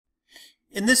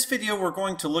In this video, we're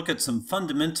going to look at some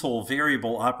fundamental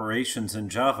variable operations in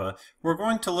Java. We're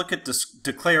going to look at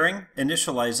declaring,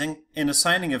 initializing, and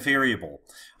assigning a variable.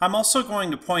 I'm also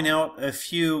going to point out a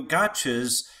few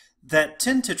gotchas that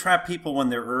tend to trap people when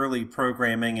they're early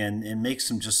programming and make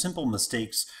some just simple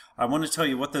mistakes. I want to tell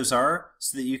you what those are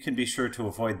so that you can be sure to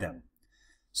avoid them.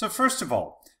 So first of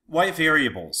all, why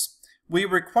variables? We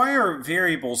require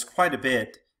variables quite a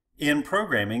bit in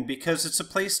programming because it's a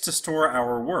place to store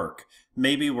our work.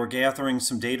 Maybe we're gathering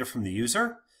some data from the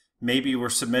user. Maybe we're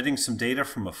submitting some data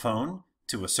from a phone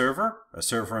to a server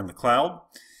in the cloud.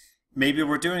 Maybe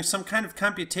we're doing some kind of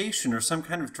computation or some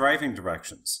kind of driving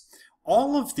directions.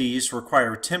 All of these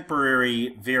require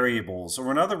temporary variables,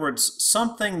 or in other words,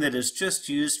 something that is just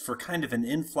used for kind of an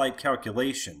in-flight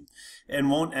calculation and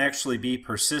won't actually be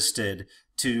persisted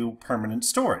to permanent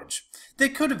storage. They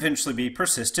could eventually be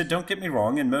persisted, don't get me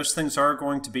wrong, and most things are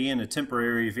going to be in a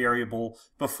temporary variable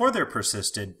before they're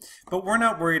persisted, but we're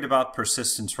not worried about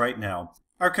persistence right now.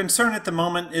 Our concern at the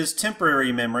moment is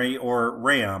temporary memory, or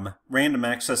RAM, random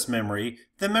access memory,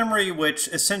 the memory which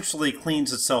essentially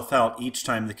cleans itself out each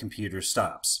time the computer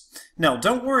stops. Now,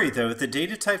 don't worry though, the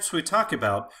data types we talk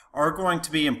about are going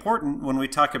to be important when we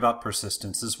talk about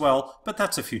persistence as well, but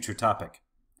that's a future topic.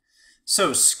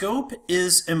 So, scope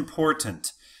is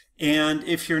important. And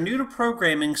if you're new to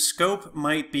programming, scope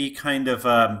might be kind of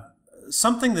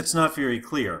something that's not very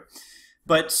clear.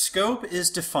 But scope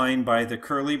is defined by the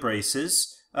curly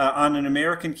braces. On an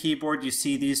American keyboard, you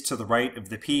see these to the right of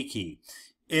the P key.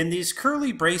 And these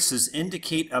curly braces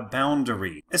indicate a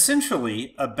boundary,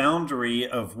 essentially a boundary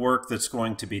of work that's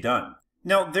going to be done.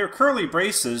 Now, they're curly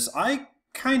braces. I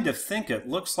kind of think it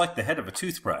looks like the head of a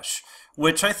toothbrush,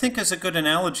 which I think is a good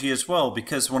analogy as well,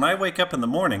 because when I wake up in the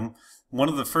morning, one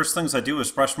of the first things I do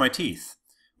is brush my teeth.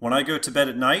 When I go to bed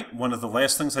at night, one of the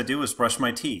last things I do is brush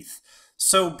my teeth.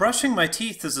 So brushing my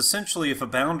teeth is essentially a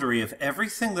boundary of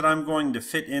everything that I'm going to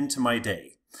fit into my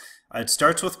day. It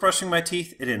starts with brushing my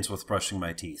teeth, it ends with brushing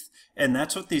my teeth. And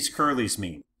that's what these curlies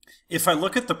mean. If I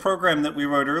look at the program that we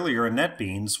wrote earlier in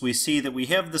NetBeans, we see that we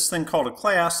have this thing called a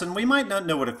class, and we might not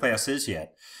know what a class is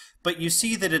yet. But you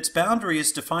see that its boundary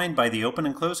is defined by the open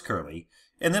and close curly.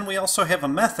 And then we also have a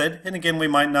method, and again, we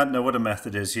might not know what a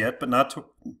method is yet, but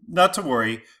not to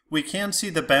worry. We can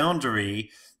see the boundary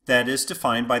that is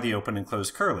defined by the open and close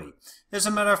curly. As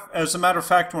a matter of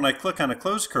fact, when I click on a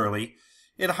closed curly,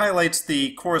 it highlights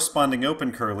the corresponding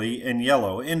open curly in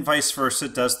yellow, and vice versa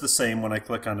does the same when I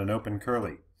click on an open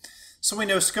curly. So we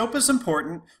know scope is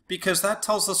important because that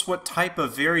tells us what type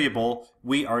of variable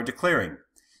we are declaring.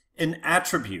 An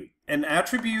attribute. An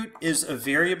attribute is a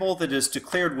variable that is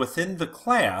declared within the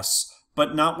class,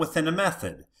 but not within a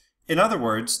method. In other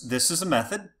words, this is a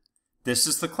method, this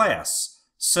is the class.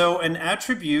 So an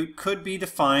attribute could be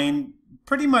defined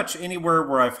pretty much anywhere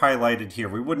where I've highlighted here.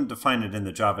 We wouldn't define it in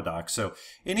the Java doc. So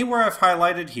anywhere I've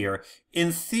highlighted here.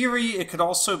 In theory, it could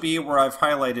also be where I've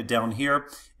highlighted down here.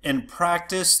 In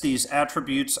practice, these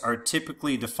attributes are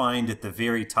typically defined at the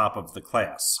very top of the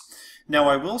class. Now,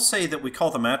 I will say that we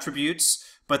call them attributes,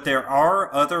 but there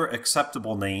are other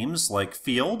acceptable names like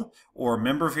field or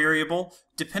member variable.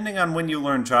 Depending on when you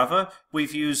learn Java,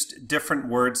 we've used different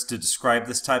words to describe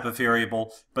this type of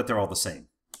variable, but they're all the same.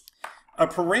 A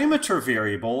parameter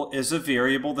variable is a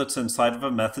variable that's inside of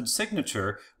a method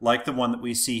signature, like the one that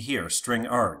we see here, string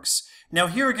args. Now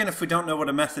here again, if we don't know what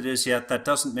a method is yet, that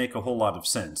doesn't make a whole lot of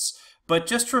sense. But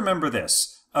just remember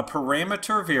this. A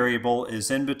parameter variable is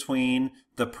in between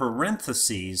the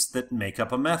parentheses that make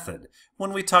up a method.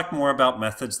 When we talk more about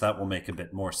methods, that will make a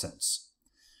bit more sense.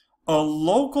 A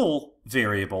local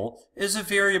variable is a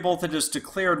variable that is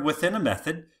declared within a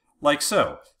method, like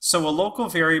so. So a local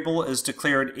variable is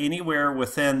declared anywhere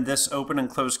within this open and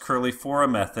close curly for a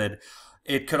method.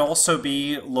 It could also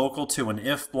be local to an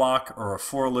if block or a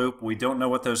for loop. We don't know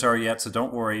what those are yet, so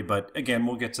don't worry, but again,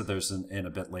 we'll get to those in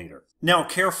a bit later. Now,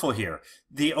 careful here.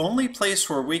 The only place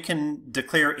where we can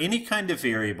declare any kind of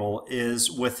variable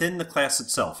is within the class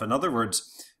itself. In other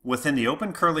words, within the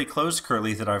open curly, closed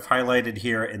curly that I've highlighted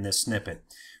here in this snippet.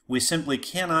 We simply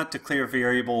cannot declare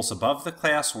variables above the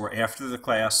class or after the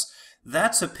class.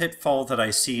 That's a pitfall that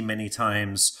I see many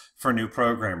times for new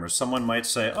programmers. Someone might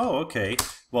say, oh, okay,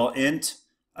 well, int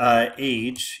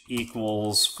age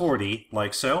equals 40,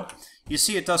 like so. You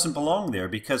see it doesn't belong there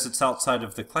because it's outside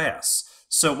of the class.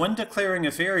 So when declaring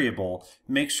a variable,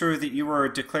 make sure that you are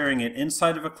declaring it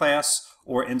inside of a class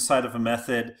or inside of a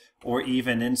method or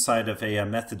even inside of a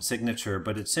method signature,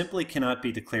 but it simply cannot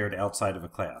be declared outside of a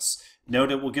class.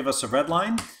 Note it will give us a red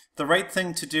line. The right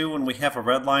thing to do when we have a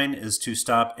red line is to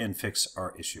stop and fix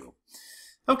our issue.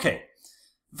 Okay,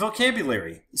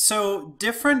 Vocabulary. So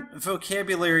different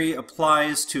vocabulary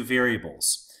applies to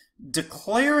variables.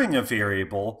 Declaring a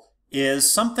variable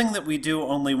is something that we do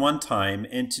only one time,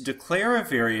 and to declare a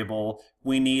variable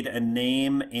we need a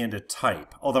name and a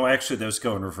type. Although actually those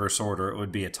go in reverse order. It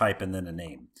would be a type and then a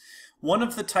name. One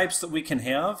of the types that we can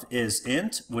have is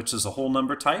int, which is a whole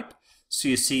number type. So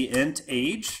you see int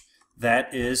age,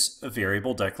 that is a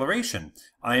variable declaration.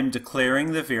 I am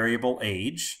declaring the variable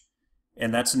age,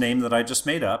 and that's a name that I just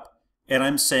made up, and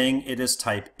I'm saying it is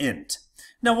type int.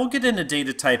 Now we'll get into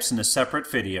data types in a separate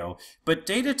video, but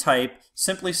data type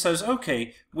simply says,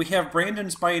 okay, we have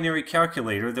Brandon's binary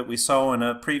calculator that we saw in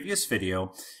a previous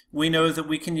video. We know that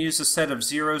we can use a set of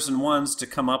zeros and ones to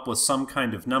come up with some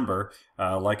kind of number,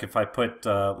 like if I put,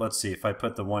 let's see, if I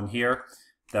put the 1 here,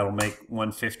 that'll make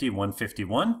 150,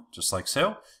 151, just like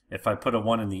so. If I put a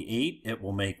 1 in the 8, it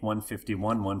will make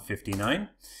 151, 159.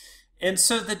 And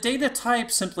so the data type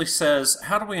simply says,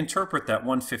 how do we interpret that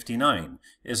 159?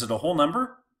 Is it a whole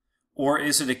number? Or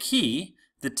is it a key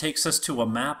that takes us to a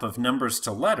map of numbers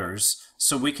to letters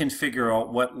so we can figure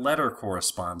out what letter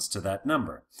corresponds to that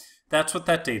number? That's what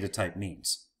that data type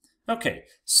means. Okay,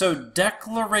 so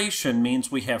declaration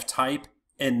means we have type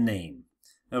and name.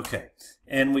 Okay,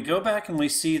 and we go back and we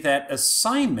see that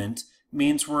assignment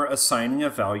means we're assigning a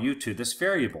value to this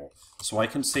variable. So I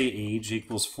can say age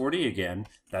equals 40 again.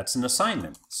 That's an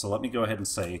assignment. So let me go ahead and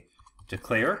say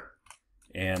declare,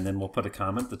 and then we'll put a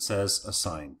comment that says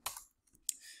assign.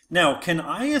 Now, can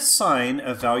I assign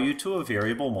a value to a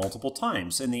variable multiple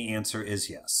times? And the answer is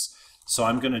yes. So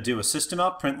I'm going to do a system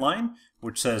out print line,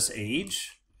 which says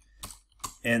age,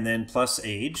 and then plus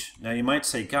age. Now you might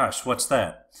say, gosh, what's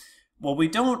that? Well,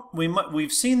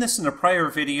 we've seen this in a prior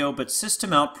video, but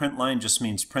system out print line just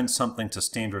means print something to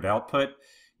standard output.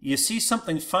 You see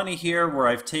something funny here where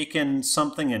I've taken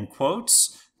something in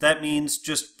quotes. That means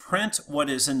just print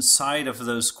what is inside of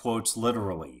those quotes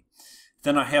literally.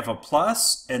 Then I have a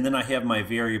plus, and then I have my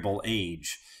variable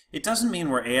age. It doesn't mean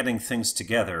we're adding things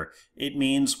together. It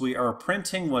means we are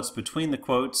printing what's between the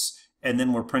quotes, and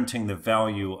then we're printing the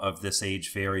value of this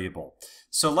age variable.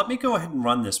 So let me go ahead and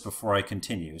run this before I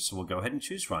continue. So we'll go ahead and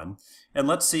choose run. And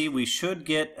let's see, we should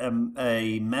get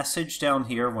a message down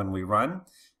here when we run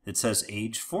that says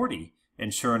age 40.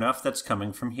 And sure enough, that's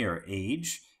coming from here,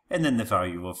 age, and then the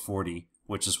value of 40,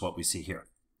 which is what we see here.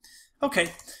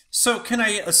 Okay, so can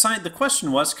I assign, the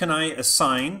question was, can I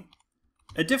assign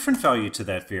a different value to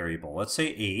that variable? Let's say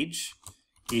age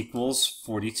equals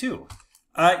 42.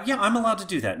 Yeah, I'm allowed to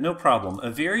do that, no problem. A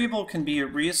variable can be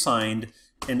reassigned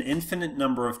an infinite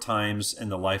number of times in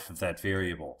the life of that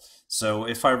variable. So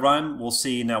if I run, we'll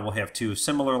see now we'll have two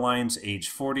similar lines, age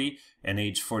 40 and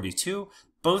age 42,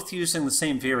 both using the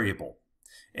same variable.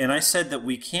 And I said that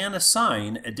we can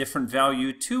assign a different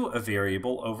value to a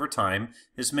variable over time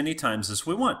as many times as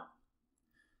we want.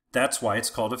 That's why it's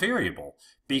called a variable,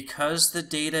 because the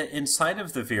data inside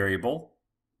of the variable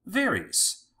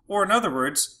varies. Or in other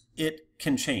words, it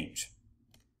can change.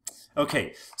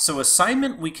 Okay, so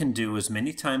assignment we can do as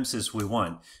many times as we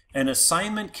want. An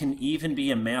assignment can even be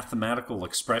a mathematical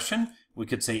expression. We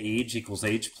could say age equals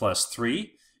age plus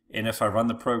 3. And if I run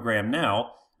the program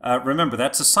now, remember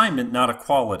that's assignment, not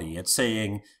equality. It's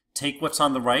saying take what's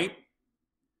on the right,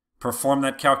 perform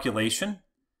that calculation,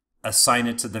 assign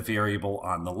it to the variable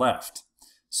on the left.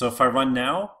 So if I run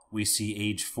now, we see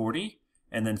age 40,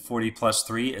 and then 40 plus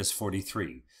 3 is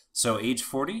 43. So age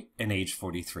 40 and age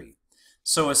 43.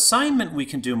 So assignment we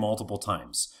can do multiple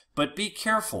times, but be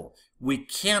careful. We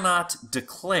cannot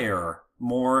declare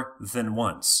more than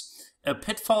once. A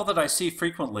pitfall that I see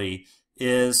frequently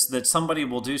is that somebody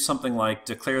will do something like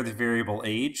declare the variable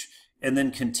age and then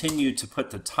continue to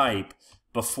put the type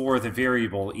before the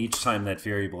variable each time that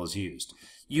variable is used.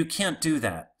 You can't do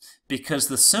that because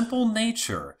the simple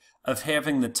nature of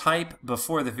having the type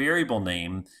before the variable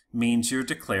name means you're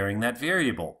declaring that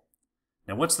variable.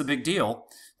 Now what's the big deal?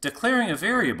 Declaring a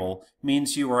variable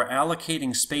means you are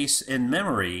allocating space in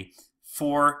memory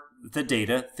for the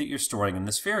data that you're storing in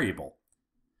this variable.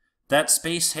 That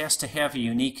space has to have a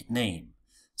unique name.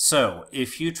 So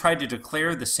if you try to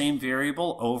declare the same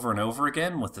variable over and over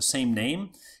again with the same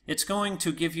name, it's going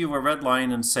to give you a red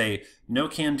line and say, no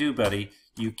can do, buddy.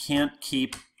 You can't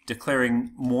keep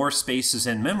declaring more spaces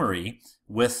in memory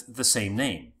with the same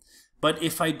name. But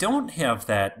if I don't have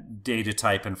that data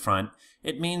type in front,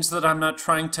 it means that I'm not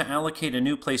trying to allocate a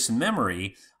new place in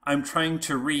memory. I'm trying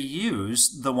to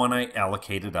reuse the one I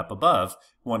allocated up above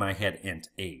when I had int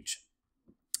age.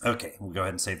 Okay, we'll go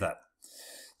ahead and save that.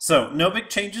 So no big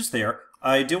changes there.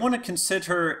 I do want to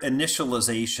consider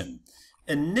initialization.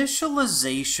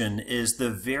 Initialization is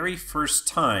the very first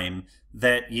time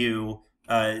that you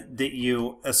that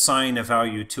you assign a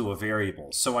value to a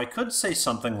variable. So I could say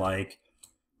something like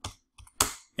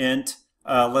int,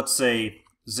 let's say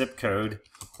zip code,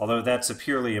 although that's a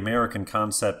purely American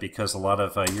concept because a lot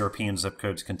of European zip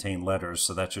codes contain letters,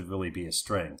 so that should really be a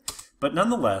string. But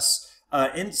nonetheless,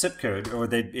 int zip code, or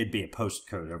it'd be a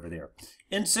postcode over there.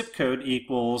 Int zip code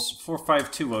equals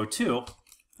 45202.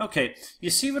 Okay, you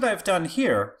see what I've done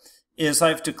here is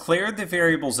I've declared the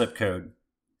variable zip code,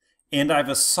 and I've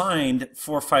assigned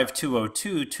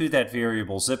 45202 to that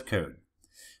variable zip code.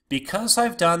 Because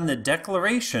I've done the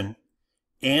declaration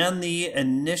and the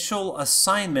initial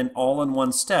assignment all in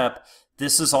one step,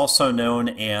 this is also known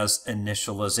as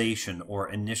initialization,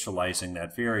 or initializing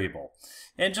that variable.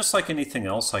 And just like anything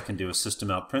else, I can do a system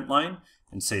out print line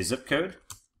and say zip code.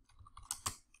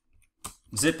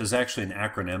 Zip is actually an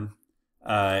acronym,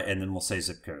 and then we'll say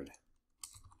zip code.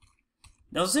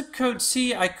 Now zip code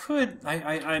C,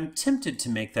 I'm tempted to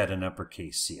make that an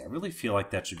uppercase C. I really feel like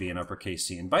that should be an uppercase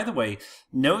C. And by the way,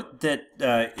 note that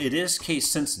it is case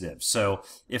sensitive. So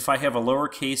if I have a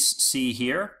lowercase c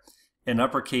here, an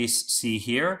uppercase C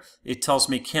here, it tells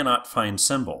me cannot find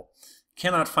symbol.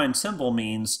 Cannot find symbol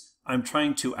means I'm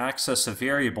trying to access a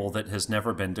variable that has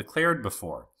never been declared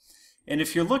before. And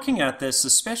if you're looking at this,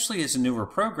 especially as a newer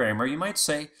programmer, you might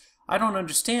say, I don't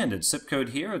understand. It's zip code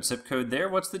here, it's zip code there.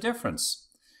 What's the difference?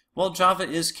 Well, Java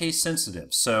is case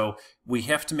sensitive, so we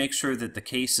have to make sure that the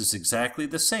case is exactly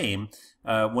the same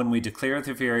when we declare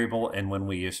the variable and when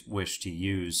we wish to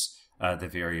use the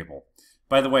variable.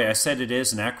 By the way, I said it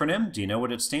is an acronym. Do you know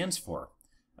what it stands for?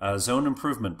 Zone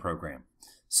Improvement Program.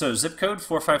 So zip code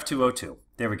 45202.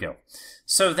 There we go.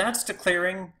 So that's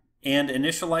declaring and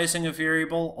initializing a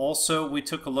variable. Also, we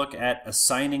took a look at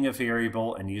assigning a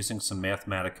variable and using some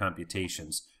mathematical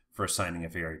computations for assigning a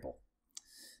variable.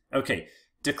 Okay,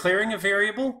 declaring a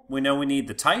variable, we know we need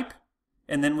the type,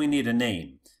 and then we need a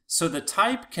name. So the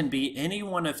type can be any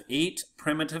one of 8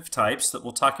 primitive types that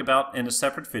we'll talk about in a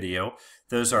separate video.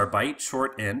 Those are byte,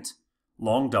 short, int,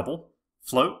 long, double,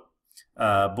 float,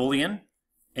 boolean,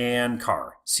 and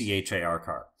char, C-H-A-R,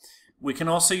 char. We can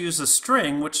also use a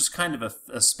string, which is kind of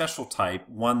a special type,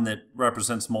 one that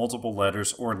represents multiple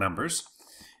letters or numbers.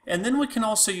 And then we can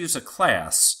also use a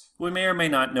class. We may or may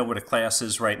not know what a class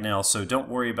is right now, so don't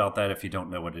worry about that if you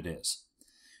don't know what it is.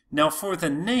 Now for the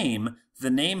name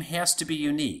has to be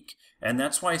unique. And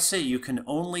that's why I say you can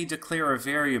only declare a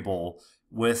variable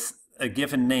with a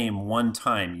given name one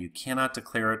time. You cannot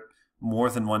declare it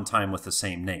more than one time with the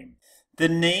same name. The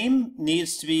name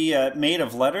needs to be made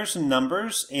of letters and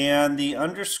numbers, and the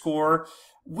underscore,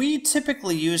 we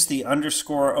typically use the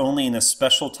underscore only in a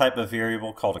special type of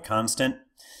variable called a constant.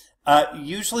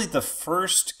 Usually the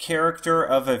first character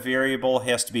of a variable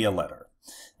has to be a letter.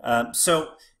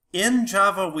 So in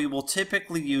Java, we will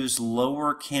typically use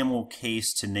lower camel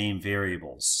case to name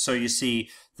variables. So you see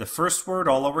the first word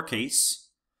all lowercase,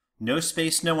 no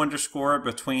space, no underscore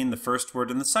between the first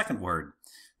word and the second word.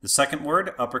 The second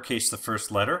word, uppercase the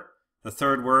first letter. The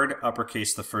third word,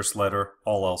 uppercase the first letter.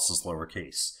 All else is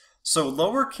lowercase. So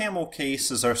lower camel case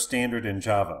is our standard in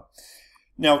Java.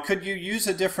 Now, could you use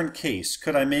a different case?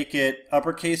 Could I make it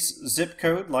uppercase zip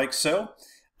code like so?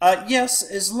 Yes,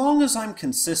 as long as I'm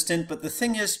consistent, but the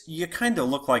thing is, you kind of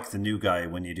look like the new guy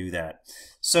when you do that.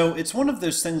 So it's one of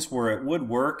those things where it would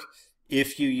work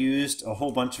if you used a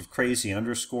whole bunch of crazy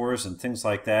underscores and things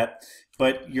like that.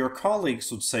 But your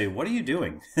colleagues would say, what are you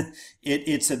doing?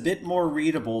 It's a bit more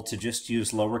readable to just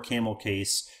use lower camel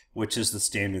case, which is the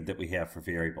standard that we have for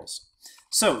variables.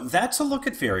 So that's a look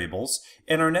at variables.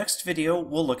 In our next video,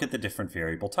 we'll look at the different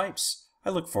variable types. I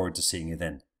look forward to seeing you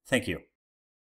then. Thank you.